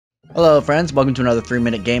Hello friends, welcome to another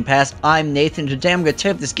 3-minute Game Pass. I'm Nathan, and today I'm going to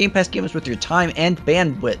tip this Game Pass game is worth your time and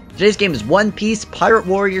bandwidth. Today's game is One Piece Pirate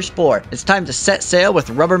Warriors 4. It's time to set sail with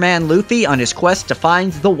Rubberman Luffy on his quest to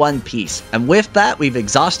find the One Piece. And with that, we've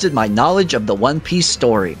exhausted my knowledge of the One Piece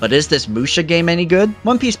story. But is this Musha game any good?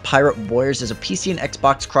 One Piece Pirate Warriors is a PC and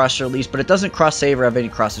Xbox cross-release, but it doesn't cross-save or have any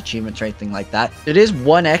cross-achievements or anything like that. It is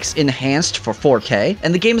 1x enhanced for 4K,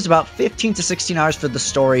 and the game is about 15 to 16 hours for the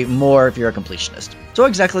story, more if you're a completionist. So what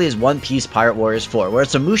exactly is One Piece Pirate Warriors 4? Well,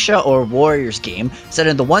 it's a Musha or Warriors game set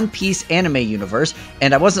in the One Piece anime universe,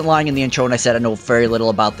 and I wasn't lying in the intro when I said I know very little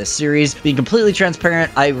about this series. Being completely transparent,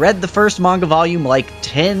 I read the first manga volume like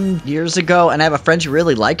 10 years ago, and I have a friend who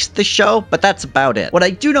really likes the show, but that's about it. What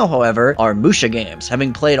I do know, however, are Musha games,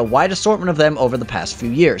 having played a wide assortment of them over the past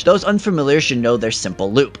few years. Those unfamiliar should know their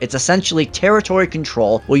simple loop. It's essentially territory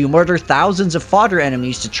control, where you murder thousands of fodder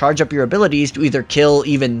enemies to charge up your abilities to either kill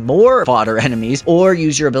even more fodder enemies, or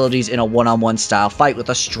use your abilities in a one-on-one style fight with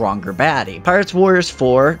a stronger baddie. Pirate Warriors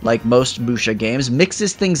 4, like most Musha games,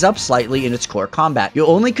 mixes things up slightly in its core combat. You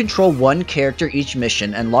only control one character each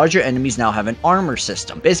mission, and larger enemies now have an armor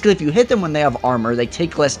system. Basically, if you hit them when they have armor, they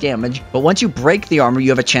take less damage, but once you break the armor,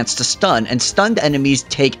 you have a chance to stun, and stunned enemies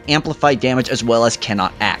take amplified damage as well as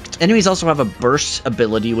cannot act. Enemies also have a burst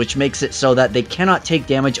ability, which makes it so that they cannot take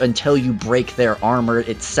damage until you break their armor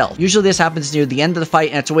itself. Usually this happens near the end of the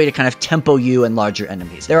fight, and it's a way to kind of tempo you and larger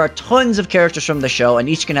enemies. There are tons of characters from the show, and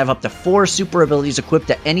each can have up to 4 super abilities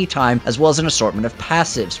equipped at any time, as well as an assortment of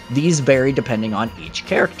passives. These vary depending on each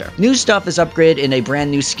character. New stuff is upgraded in a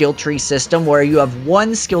brand new skill tree system, where you have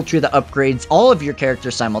one skill tree that upgrades all of your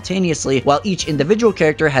characters simultaneously, while each individual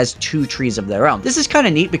character has 2 trees of their own. This is kind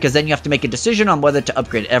of neat because then you have to make a decision on whether to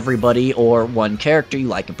upgrade everybody or one character you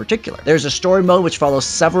like in particular. There's a story mode which follows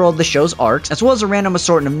several of the show's arcs, as well as a random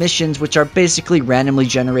assortment of missions, which are basically randomly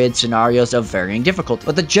generated scenarios of varying difficulty.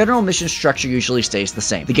 But the general mission structure usually stays the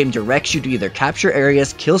same. The game directs you to either capture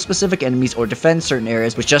areas, kill specific enemies, or defend certain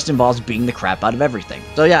areas, which just involves beating the crap out of everything.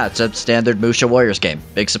 So yeah, it's a standard Musha Warriors game.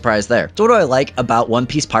 Big surprise there. So what do I like about One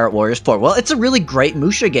Piece Pirate Warriors 4? Well, it's a really great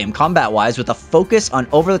Musha game combat-wise, with a focus on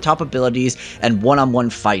over-the-top abilities and one-on-one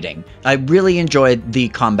fighting. I really enjoyed the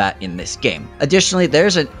combat in this game. Additionally,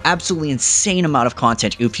 there's an absolutely insane amount of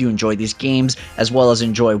content if you enjoy these games, as well as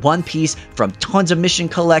enjoy One Piece, from tons of mission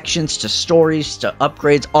collections to stories to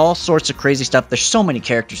upgrades, all sorts of crazy stuff. There's so many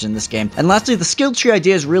characters in this game. And lastly, the skill tree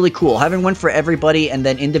idea is really cool. Having one for everybody and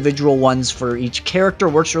then individual ones for each character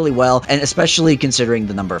works really well, and especially considering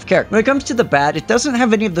the number of characters. When it comes to the bad, it doesn't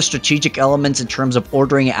have any of the strategic elements in terms of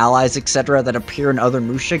ordering allies, etc. that appear in other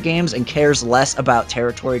Musha games, and cares less about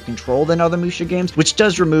territory control than other Musha games, which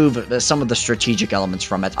does remove some of the strategic elements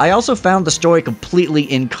from it. I also found the story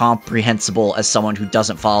completely incomprehensible as someone who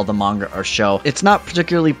doesn't follow the manga or show. It's not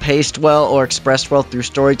particularly paced well or expressed well through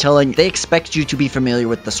storytelling. They expect you to be familiar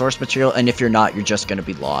with the source material, and if you're not, you're just going to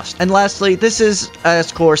be lost. And lastly, this is, at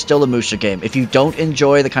its core, still a Musha game. If you don't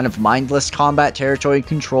enjoy the kind of mindless combat territory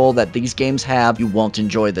control that these games have, you won't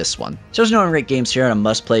enjoy this one. So there's no great games here, and a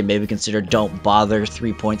must-play, maybe consider Don't Bother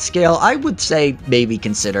 3-point scale. I would say maybe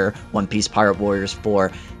consider One Piece Pirate Warriors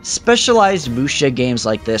 4. Specialized Musha games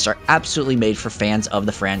like this are absolutely made for fans of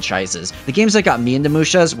the franchises. The games that got me into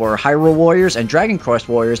Mushas were Hyrule Warriors and Dragon Quest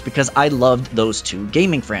Warriors because I loved those two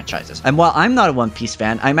gaming franchises. And while I'm not a One Piece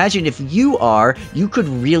fan, I imagine if you are, you could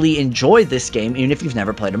really enjoy this game even if you've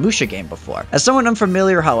never played a Musha game before. As someone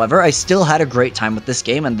unfamiliar, however, I still had a great time with this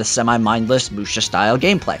game and the semi-mindless Musha-style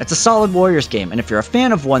gameplay. It's a solid Warriors game, and if you're a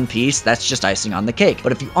fan of One Piece, that's just icing on the cake.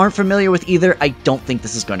 But if you aren't familiar with either, I don't think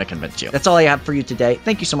this is going to convince you. That's all I have for you today.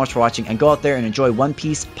 Thank you so much for watching, and go out there and enjoy One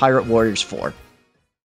Piece Pirate Warriors 4.